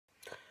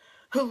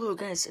Hello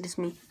guys, it is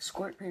me,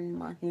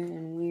 Squirt9Mon here,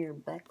 and we are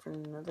back for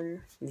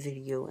another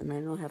video, and I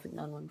know I haven't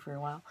done one for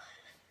a while.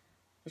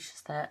 It's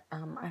just that, I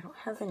don't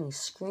have any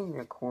screen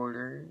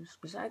recorders,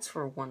 besides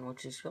for one,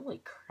 which is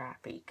really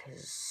crappy,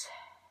 because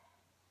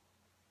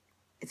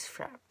it's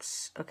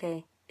fraps,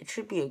 okay? It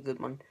should be a good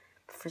one,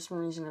 but for some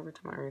reason, every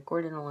time I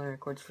record, it only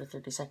records for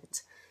 30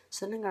 seconds.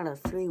 So then I got a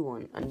free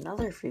one,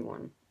 another free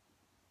one,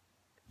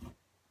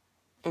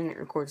 and it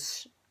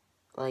records,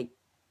 like,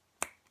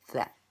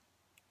 that.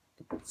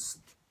 It's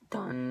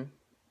done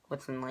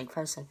within like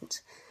 5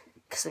 seconds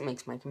because it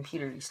makes my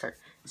computer restart.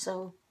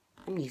 So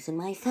I'm using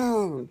my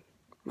phone,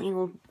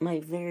 my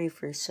very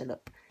first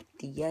setup.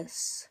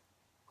 Yes,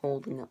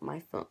 holding up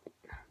my phone.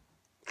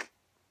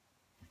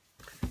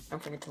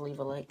 Don't forget to leave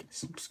a like,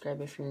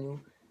 subscribe if you're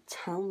new.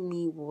 Tell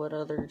me what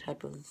other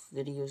type of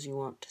videos you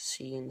want to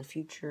see in the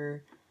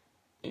future,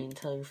 and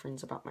tell your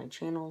friends about my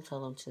channel.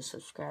 Tell them to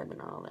subscribe and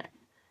all that.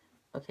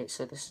 Okay,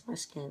 so this is my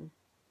skin.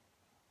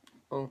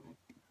 Oh.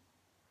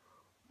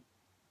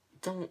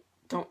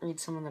 Don't read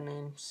some of the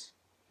names.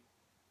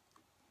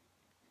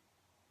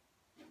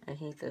 I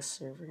hate this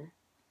server.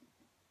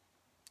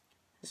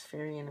 It's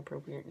very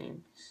inappropriate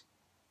names.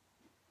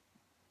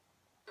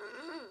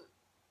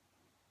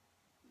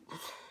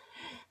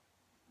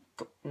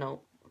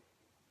 No.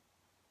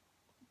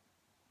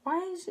 Why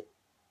is it?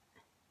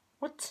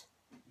 What?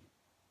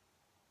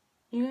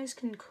 You guys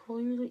can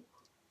clearly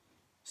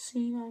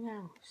see my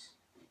mouse.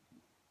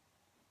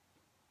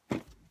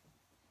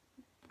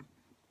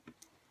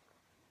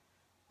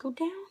 Go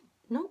down.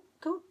 No,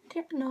 go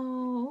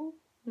down.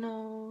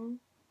 No.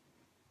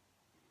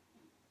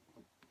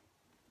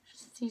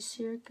 Just these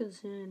circles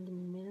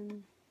and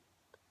men.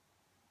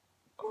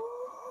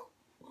 Oh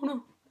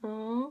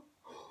no.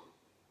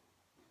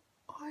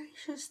 I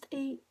just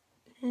ate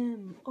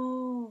him.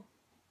 Oh.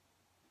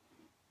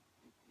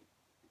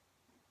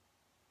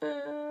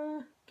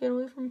 Get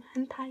away from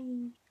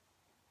hentai.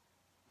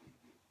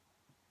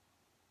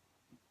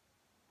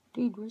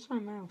 Dude, where's my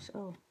mouse?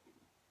 Oh.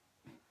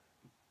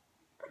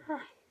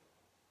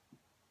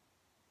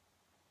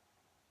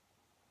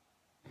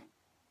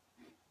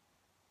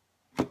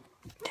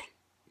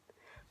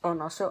 Oh,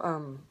 and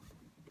also,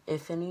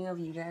 if any of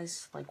you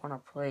guys, like, want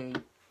to play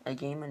a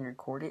game and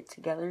record it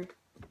together,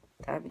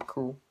 that'd be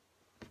cool.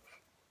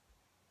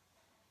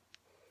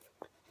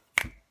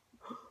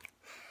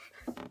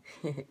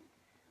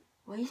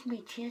 Why is my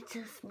chat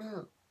so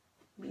small?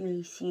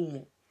 Really see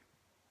it.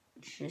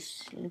 It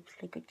just looks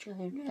like a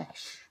giant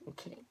ass. I'm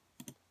kidding.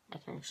 I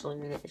can actually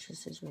read it. It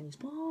just says really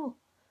small.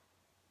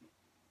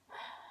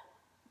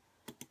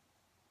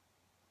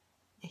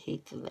 I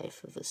hate the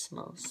life of a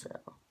small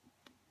cell.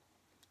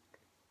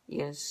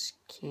 You guys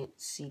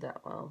can't see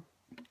that well.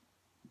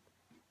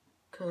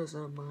 Cause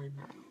of my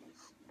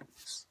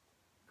mouth.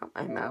 Not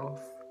my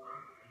mouth.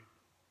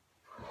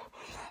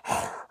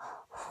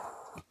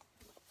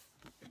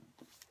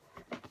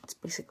 That's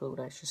basically what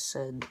I just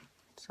said.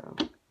 So.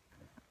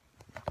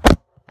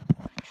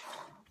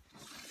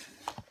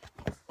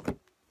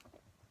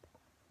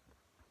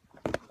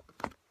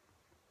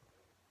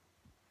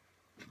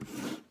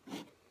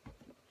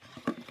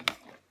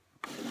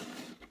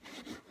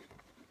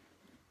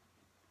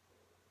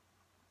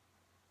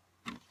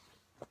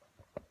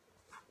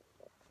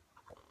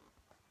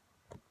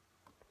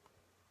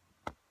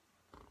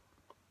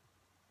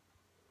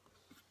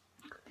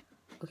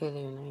 Okay,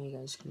 there, now you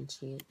guys can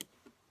see it.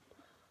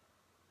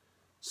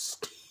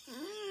 Steam!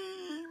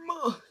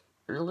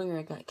 Earlier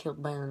I got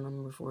killed by a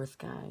number 4th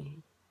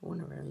guy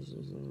whenever I was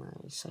using my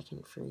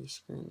second free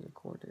screen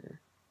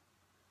recorder.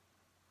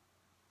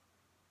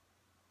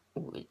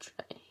 Which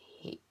I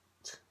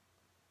hate.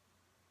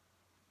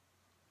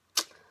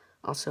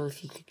 Also,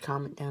 if you could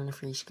comment down a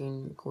free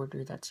screen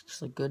recorder, that's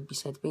actually good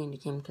besides being a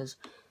game, because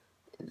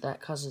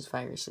that causes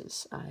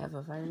viruses. I have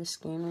a virus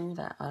scanner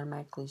that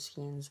automatically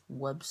scans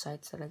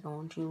websites that I go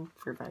onto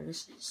for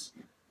viruses.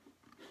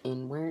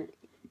 And where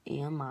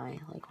am I?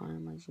 Like, why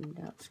am I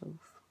zoomed out so?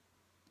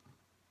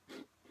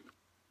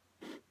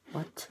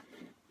 What?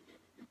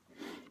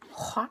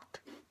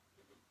 What?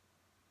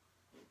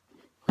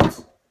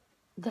 What?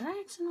 Did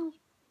I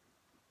accidentally?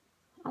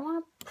 I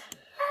want to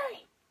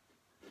play.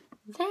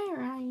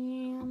 There I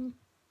am.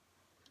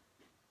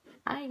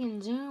 I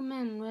can zoom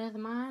in with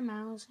my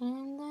mouse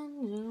and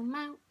then zoom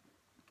out.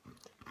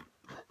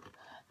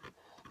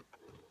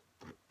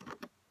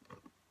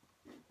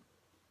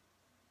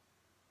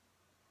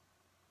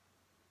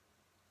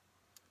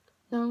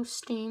 No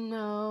Steam,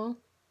 no.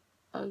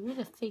 Oh, you're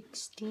the fake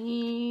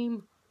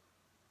Steam.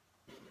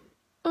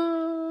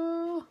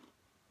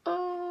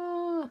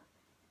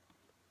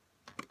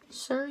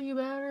 Sir, you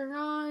better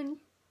run.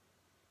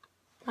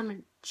 I'm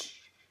a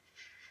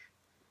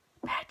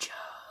bad joke.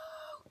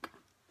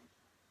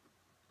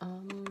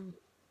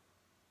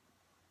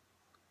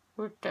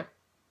 What the?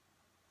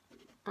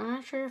 I'm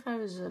not sure if I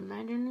was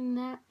imagining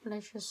that, but I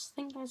just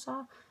think I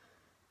saw,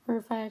 or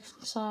if I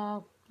actually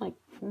saw, like,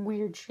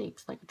 weird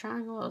shapes, like a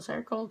triangle, a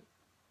circle.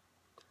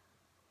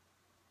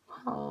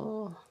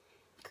 Oh,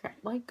 crap,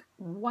 like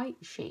white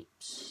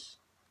shapes.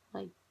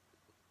 Like,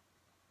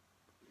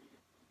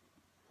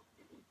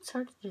 it's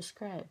hard to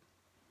describe.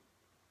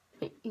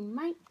 But you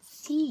might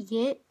see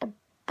it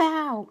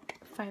about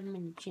 5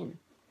 minutes in.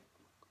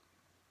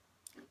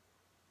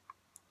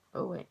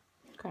 Oh, wait.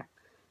 Crap.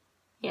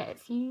 Yeah,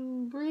 if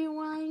you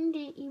rewind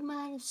it, you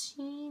might have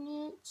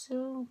seen it,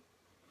 so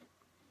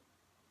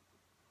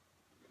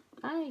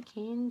I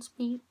can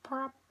speak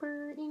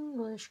proper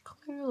English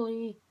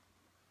clearly.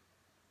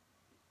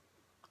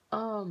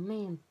 Oh,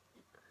 man.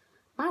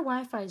 My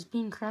Wi-Fi is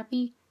being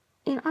crappy,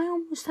 and I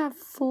almost have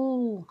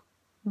full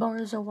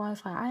bars of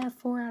Wi-Fi. I have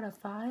 4 out of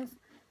 5,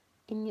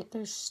 and yet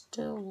there's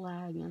still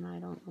lag, and I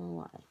don't know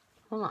why.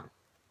 Hold on.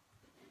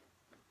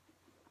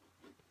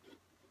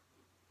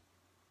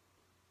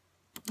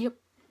 Yep.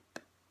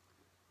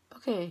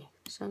 Okay,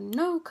 so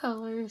no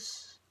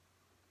colors.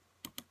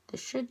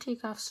 This should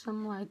take off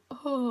some lag.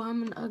 Oh,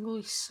 I'm an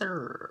ugly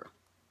sir.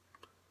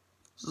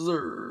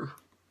 Sir.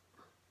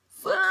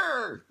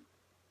 Sir!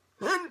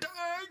 And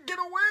I, get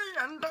away,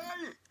 and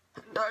I,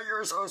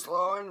 you're so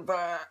slow and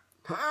fat.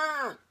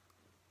 Huh?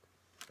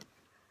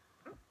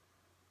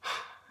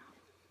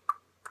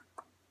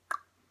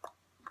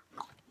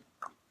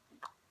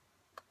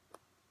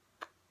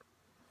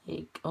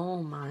 Like,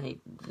 oh my,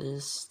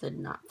 this did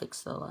not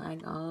fix the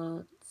lag.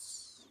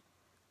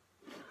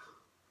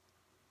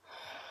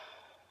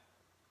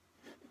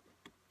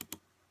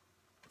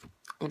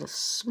 And a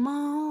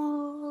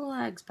small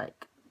lag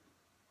spike.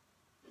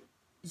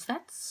 Is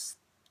that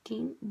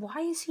Steam?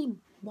 Why is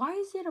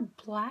it a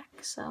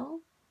black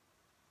cell?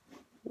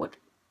 What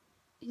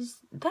is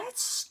that,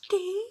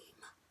 Steam?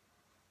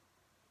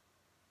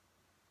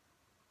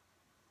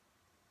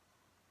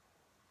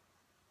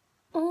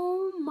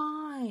 Oh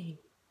my.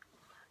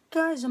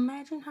 Guys,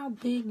 imagine how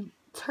big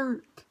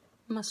Turk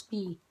must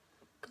be.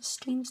 Because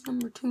Steam's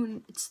number 2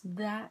 and it's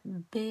that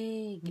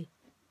big.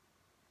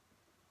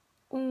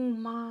 Oh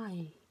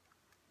my.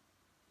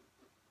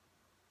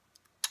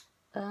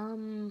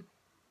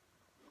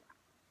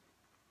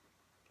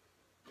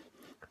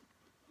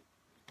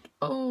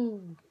 Oh.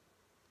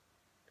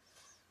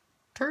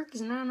 Turk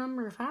is now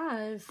number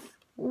 5.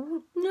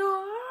 Oh,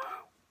 no.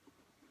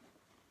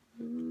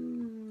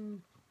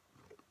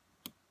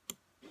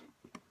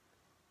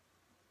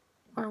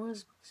 Or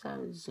was because I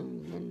was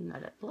zooming in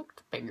that it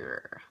looked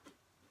bigger.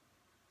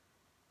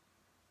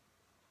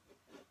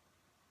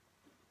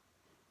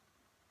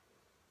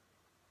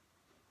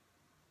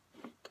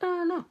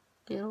 Oh no.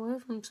 Get away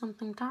from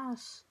something,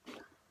 Toss.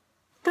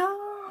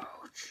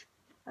 Ouch!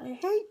 I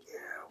hate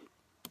you!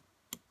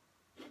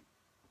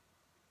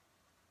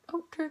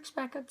 Oh, Turk's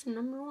back up to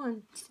number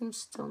 1. Steam's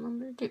still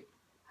number 2.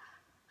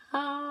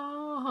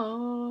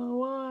 Oh,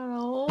 what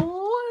a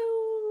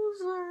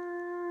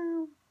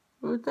loser!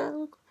 Would that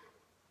look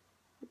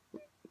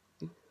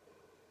like?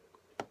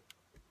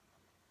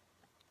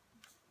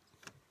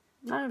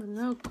 I have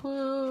no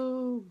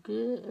clue.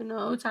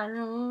 No,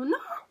 Tyrone. No!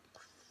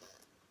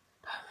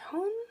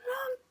 Tyrone,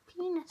 no,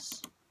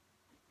 penis.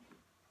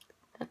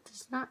 That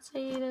does not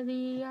say the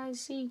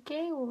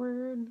D-I-C-K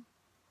word.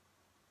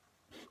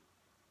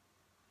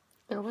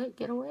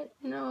 Get away.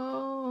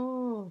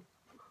 No.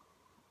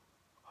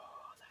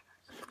 Oh, that guy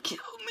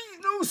kill me.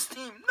 No,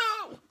 Steam,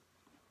 no.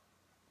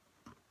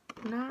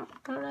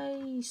 Not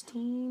today,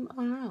 Steam.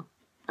 Oh, no.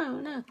 Oh,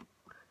 no.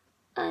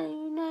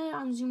 Oh, no.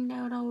 I'm zoomed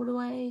out all the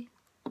way.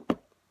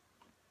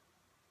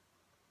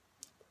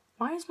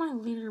 Why is my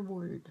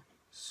leaderboard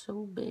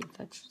so big?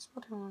 That's just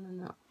what I want to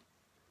know.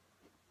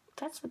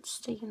 That's what's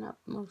taking up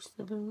most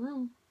of the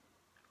room.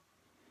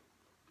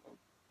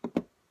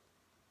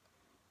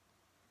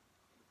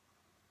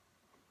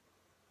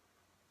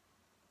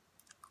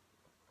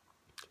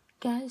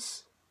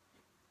 Guys,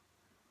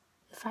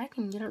 if I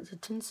can get up to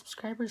 10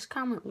 subscribers,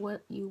 comment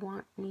what you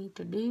want me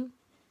to do.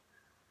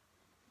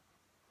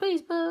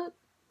 Facebook,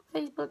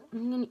 I'm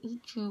gonna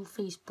eat you,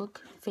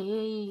 Facebook.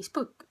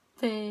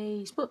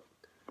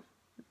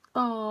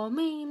 Oh,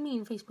 me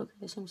and Facebook are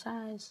the same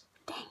size.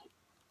 Dang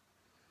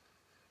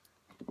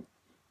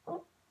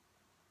it.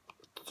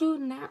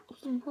 Dude, now,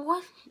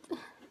 what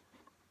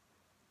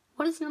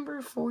is number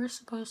 4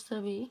 supposed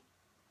to be?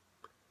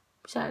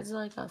 Besides,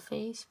 like, a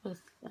face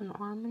with an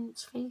arm in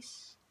its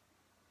face.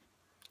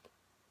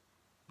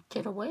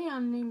 Get away,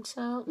 unnamed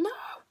cell. No!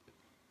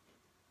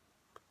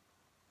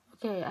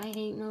 Okay, I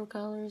hate no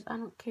colors. I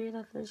don't care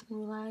that there's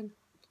gonna be lag.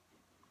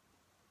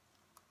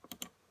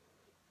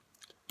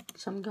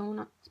 So I'm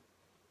going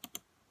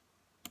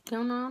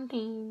on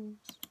teams.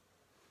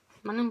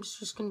 My name's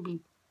just gonna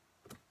be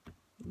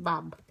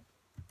Bob.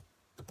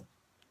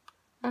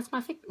 That's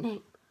my fake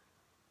name.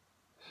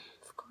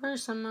 Of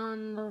course, I'm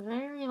on the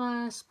very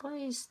last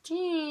place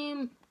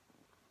team.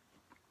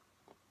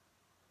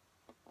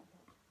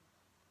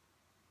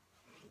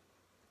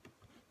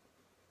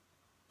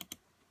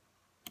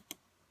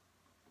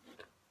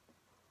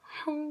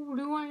 How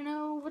do I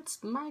know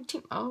what's my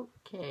team?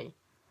 Okay.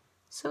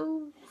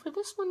 So, for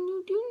this one,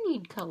 you do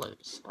need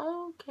colors.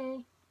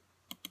 Okay.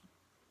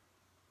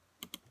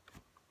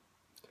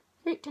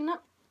 Great to know.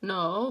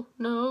 No,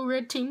 no,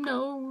 red team,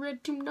 no,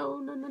 red team, no,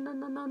 no, no, no,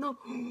 no, no, no.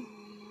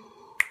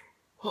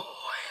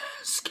 Oh,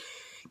 I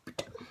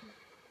escaped.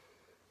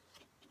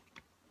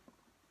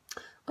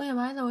 Oh yeah,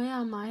 by the way,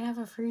 I have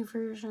a free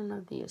version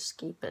of The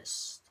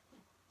Escapist.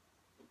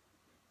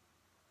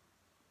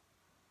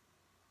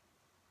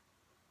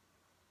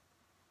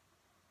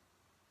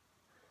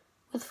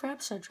 With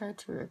Fraps, I tried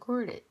to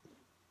record it,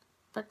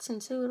 but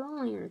since it would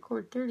only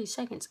record 30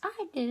 seconds,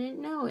 I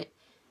didn't know it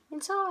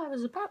until I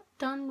was about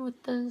done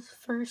with the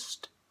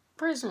first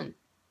prison.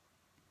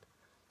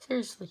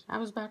 Seriously, I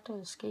was about to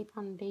escape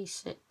on day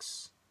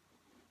 6.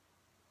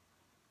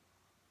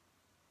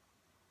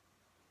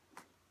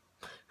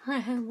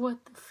 Red,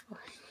 what the fuck?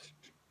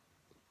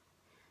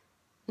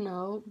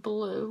 No,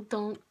 blue,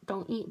 don't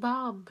eat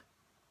Bob.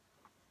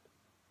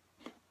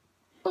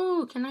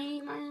 Oh, can I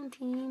eat my own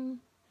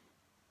team?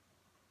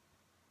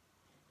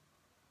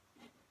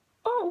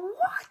 Oh,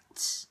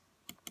 what?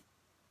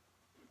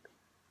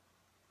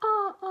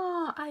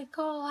 I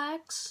call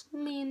X. I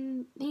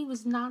mean, he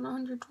was not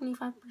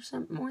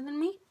 125% more than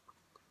me.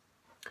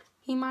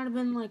 He might have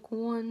been like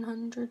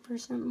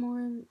 100%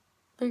 more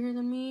bigger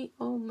than me.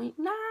 Oh, my,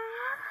 nah.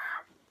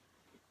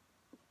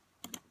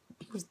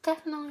 He was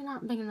definitely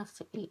not big enough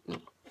to eat me.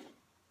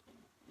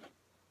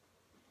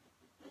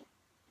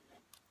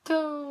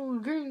 Go,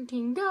 green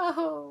team,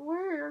 go.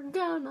 We're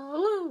gonna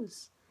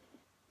lose.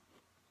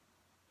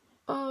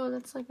 Oh,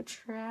 that's like a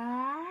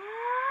trap.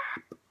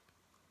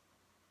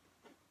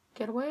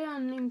 Get away,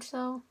 unnamed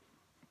cell.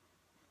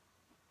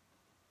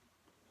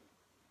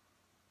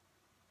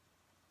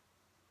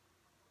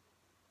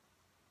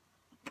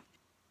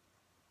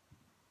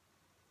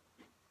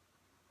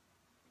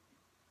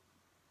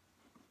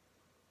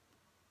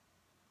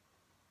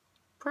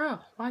 Bro,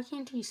 why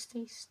can't he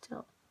stay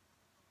still?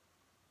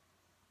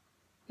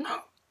 No!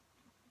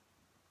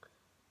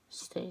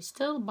 Stay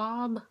still,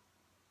 Bob.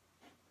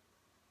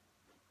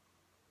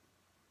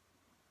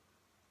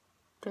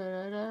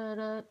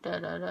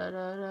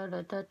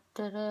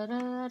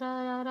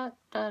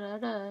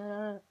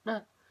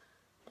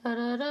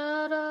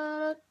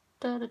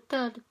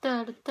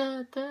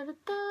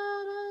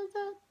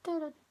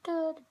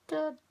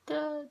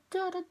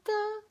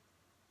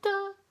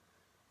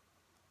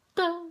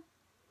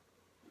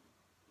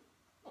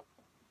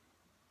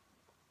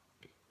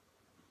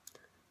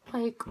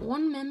 Like,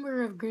 one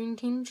member of Green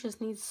Team just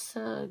needs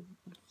to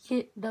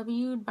get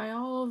W'd by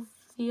all of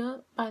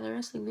by the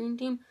rest of the Green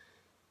Team,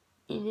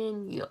 and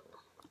then yo,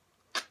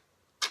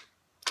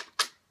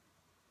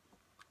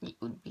 it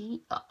would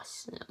be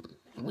awesome.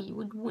 We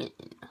would win.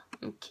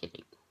 I'm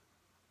kidding.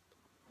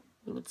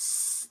 We would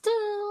still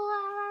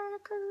have our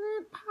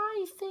current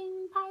pie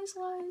thing, pie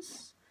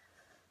slice.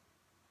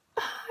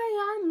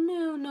 I'm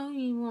new. No,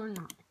 you are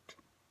not.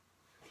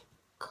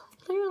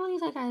 Clearly,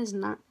 that guy is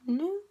not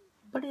new.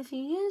 But if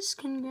he is,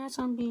 congrats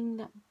on being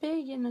that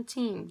big in a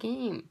team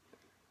game.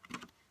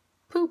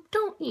 Poop,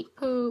 don't eat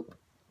poop.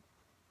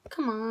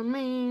 Come on,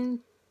 man.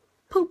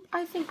 Poop,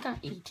 I think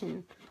got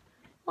eaten.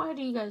 Why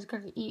do you guys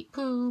gotta eat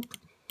poop?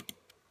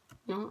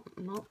 No,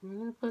 I'm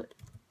gonna put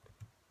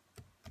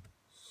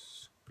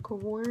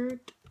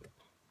squirt.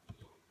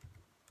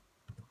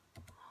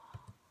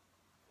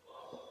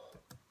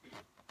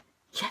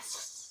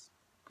 Yes!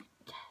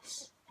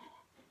 Yes!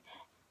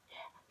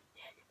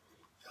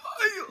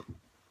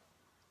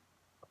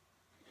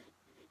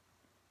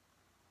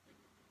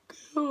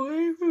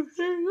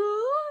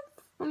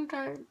 I'm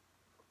tired.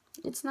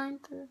 It's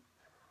 9:30.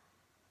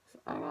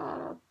 I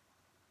got up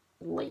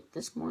late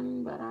this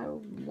morning, but I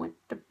went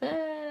to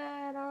bed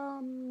at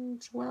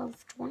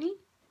 12:20,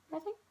 I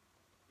think.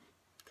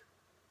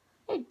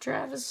 Hey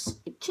Travis,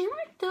 can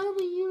I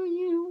W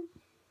you?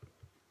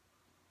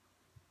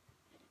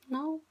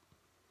 No.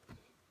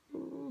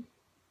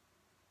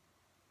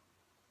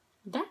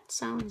 That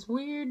sounds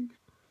weird.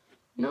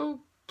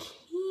 No,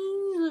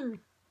 Kaiser.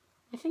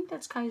 I think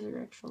that's Kaiser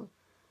actually.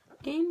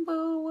 Game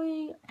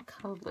Boy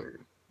Color.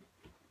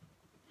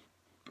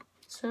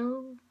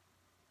 So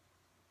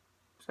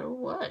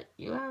what?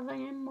 You have a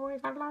Game Boy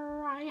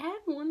Color? I had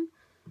one.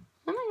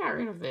 Then I got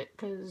rid of it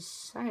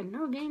because I had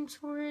no games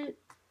for it.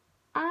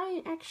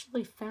 I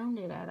actually found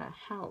it at a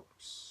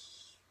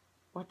house.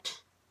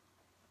 What?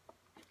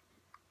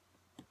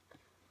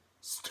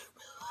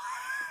 Stupid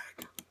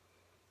lag.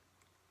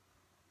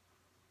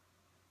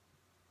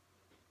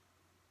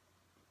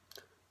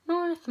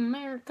 North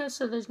America,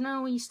 so there's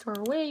no East or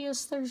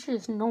West, there's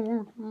just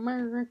North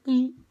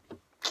America.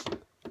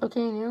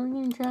 Okay, now we're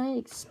gonna try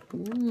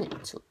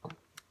experimental.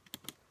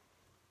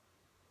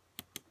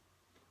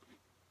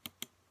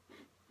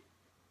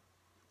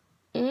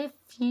 If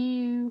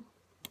you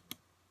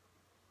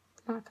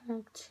not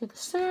connect to the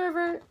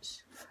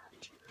servers.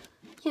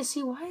 Yeah,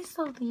 see, why is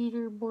the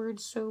leaderboard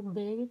so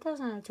big? It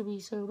doesn't have to be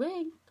so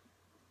big.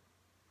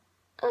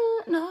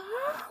 No.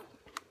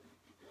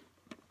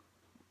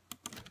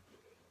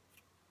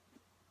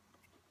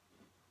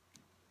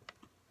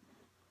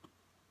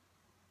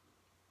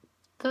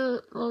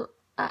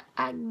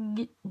 I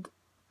get,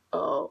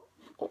 oh.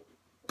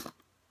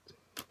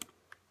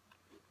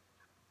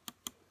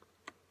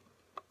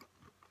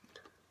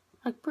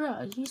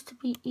 It used to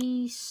be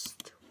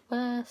east,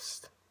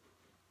 west.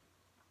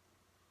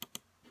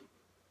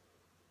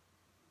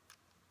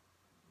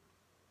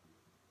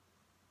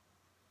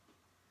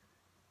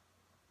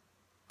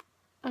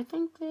 I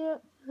think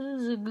that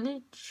was a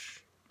glitch.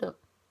 No.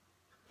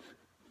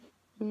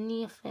 In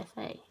the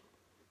FFA.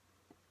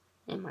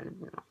 It might have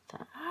been like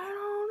that. I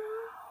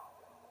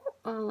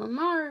don't know.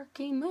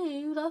 Marky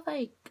moved a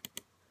fake.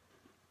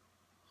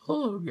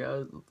 Hello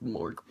guys, it's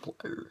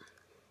Markiplier.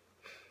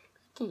 I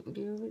can't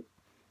do it.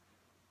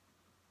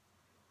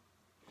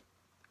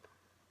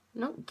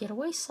 No, get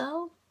away,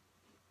 Cell.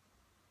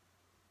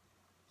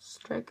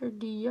 Striker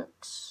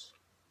DX.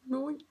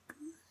 No.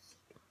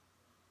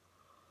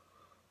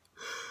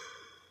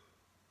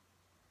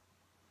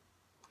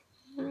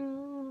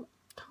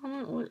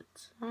 Comment what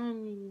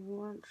time you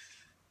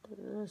watch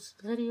this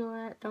video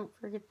at. Don't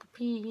forget the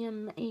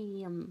PM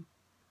AM.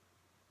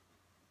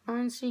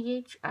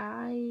 9CH,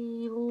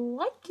 I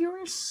like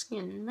your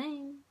skin,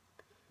 man.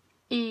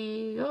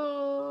 Eyo,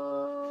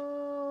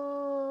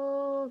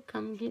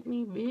 come get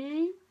me,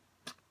 babe.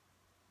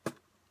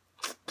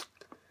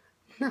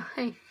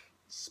 9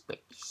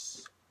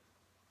 Space.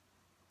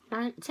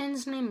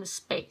 10's name is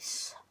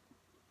Space.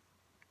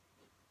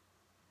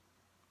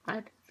 I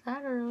did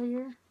that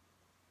earlier.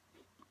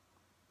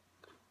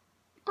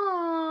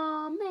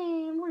 Aw,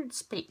 man, where'd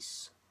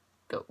Space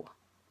go?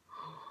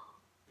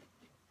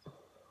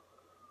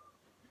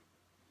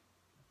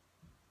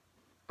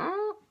 I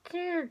don't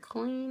care,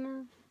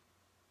 cleaner.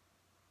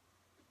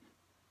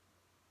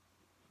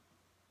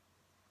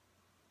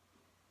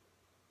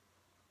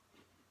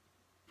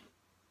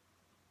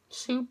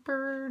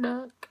 Super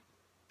Duck,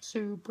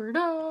 Super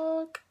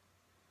Duck,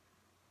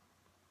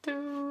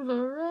 to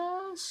the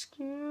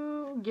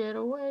rescue. Get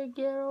away,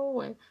 get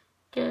away,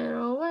 get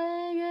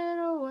away, get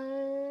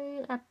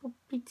away. Apple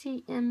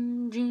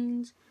PTM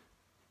jeans.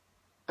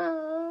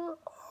 Oh,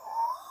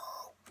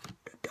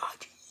 the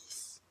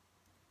doggies.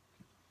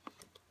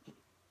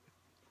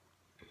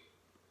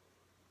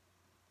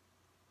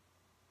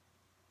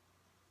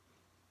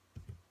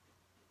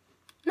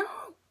 No.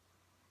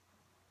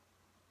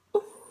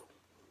 Ooh,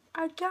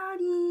 I got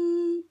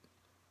it.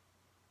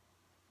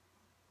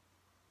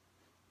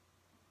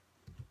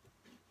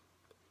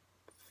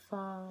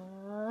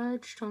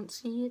 Fudge. Don't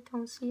see it,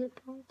 don't see it,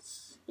 don't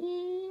see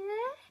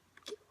it.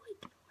 Get away,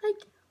 get away,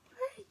 get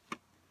away.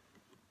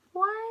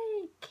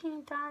 Why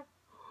can't I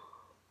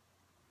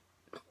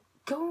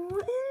go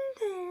in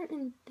there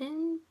and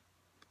then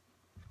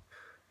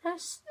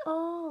press?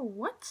 Oh,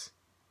 what?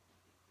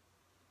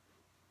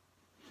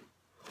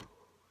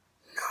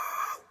 No,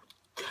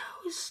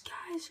 those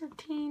guys are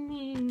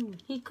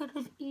teaming. He could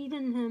have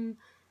eaten him,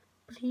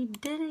 but he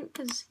didn't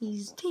because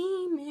he's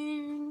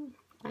teaming.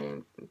 I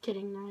am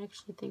kidding. I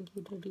actually think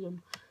he did eat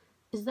him.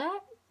 Is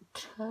that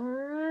turkey?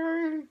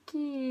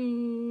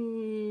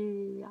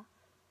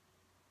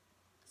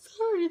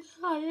 Sorry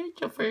that I ate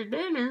you for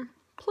dinner.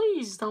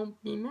 Please don't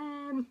be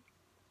mad.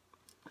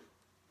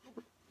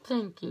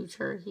 Thank you,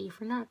 turkey,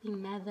 for not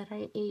being mad that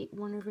I ate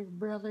one of your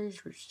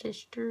brothers or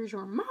sisters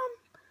or mom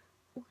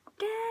or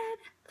dad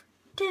for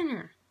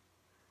dinner.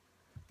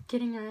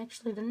 Kidding, I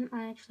actually didn't.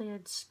 I actually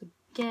had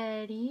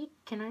spaghetti.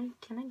 Can I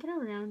get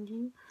around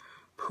you?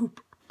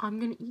 Poop. I'm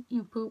gonna eat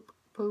you, poop.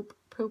 Poop,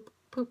 poop,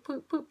 poop,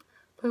 poop, poop,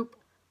 poop,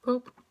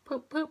 poop,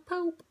 poop, poop,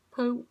 poop,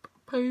 poop,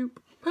 poop,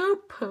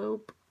 poop,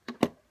 poop.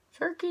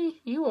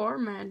 Turkey, you are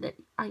mad that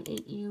I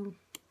ate you.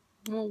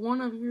 Well, one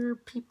of your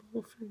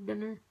people for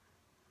dinner.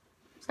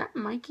 Is that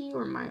Mikey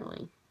or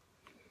Miley?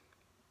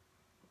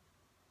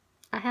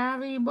 I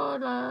have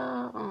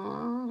Ebola.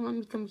 Aw, let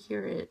me come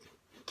hear it.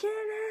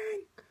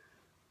 Kidding.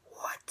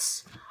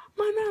 What?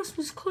 My mouse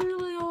was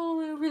clearly all the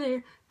way over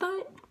there, but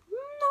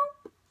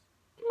nope.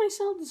 My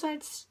cell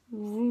decides,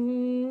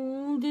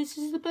 this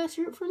is the best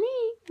route for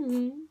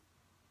me.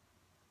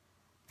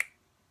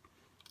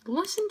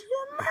 Listen to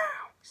the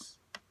mouse.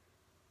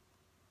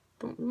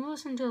 Don't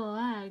listen to the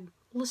lag.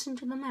 Listen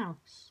to the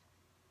mouse.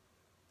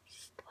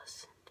 Just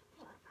listen to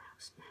the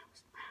mouse.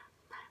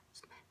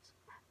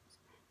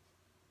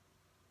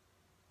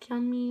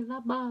 Give me la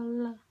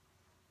bala.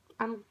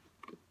 I don't.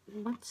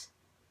 What?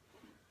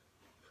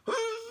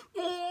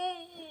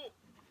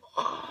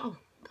 Oh,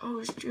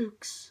 those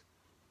jukes.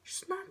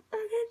 Just not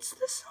against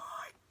the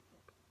side.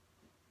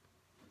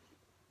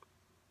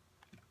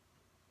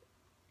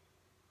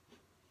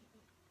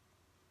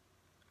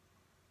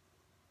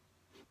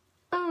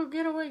 Oh,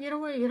 get away, get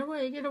away, get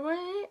away, get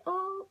away.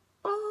 Oh,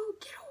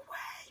 get away.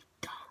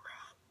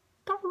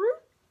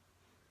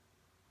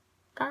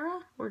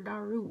 Dara or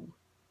Daru?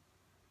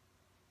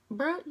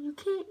 Bro, you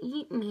can't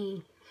eat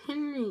me.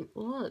 Henry,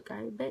 look,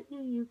 I bet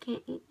you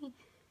can't eat me.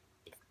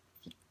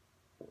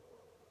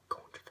 Go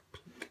into the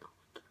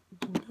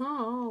pink.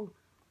 No.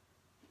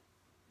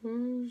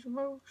 You're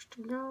supposed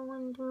to go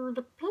into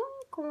the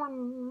pink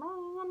one,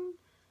 man.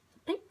 The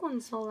pink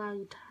one's allow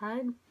you to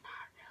hide.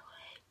 Not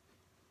really.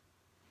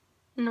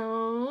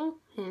 No,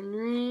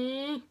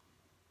 Henry.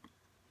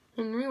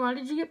 Henry, why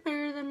did you get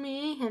better than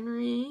me,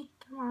 Henry?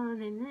 Come on,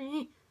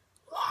 Henry.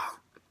 Whoa.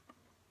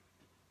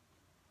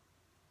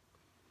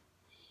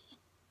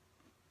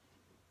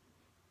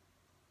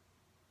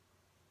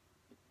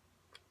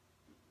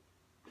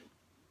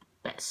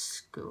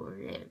 score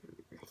ever.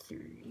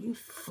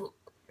 34.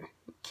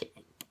 Okay.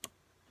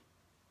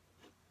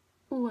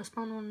 Oh, I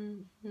spawned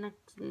one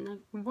next,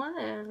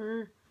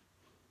 whatever.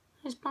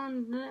 I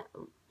spawned that.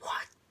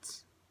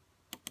 What?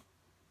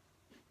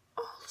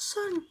 All of a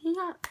sudden, he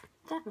got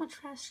that much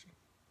faster.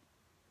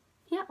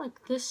 He got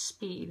like this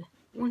speed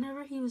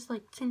whenever he was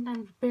like 10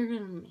 times bigger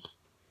than me.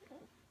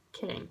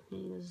 Kidding,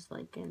 he was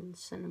like in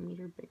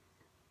centimeter bigger.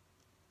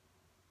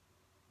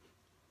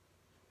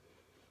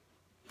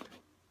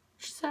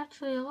 She's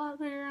actually a lot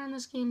bigger on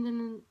this game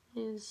than it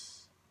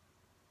is.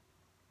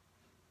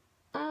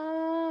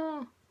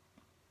 Oh.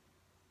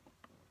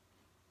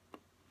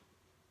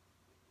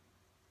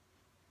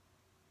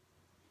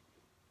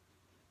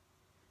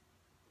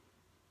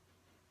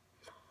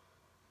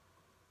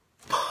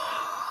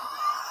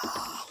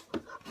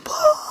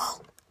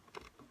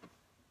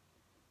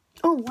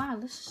 Oh wow,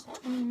 this is a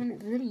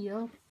 20-minute video.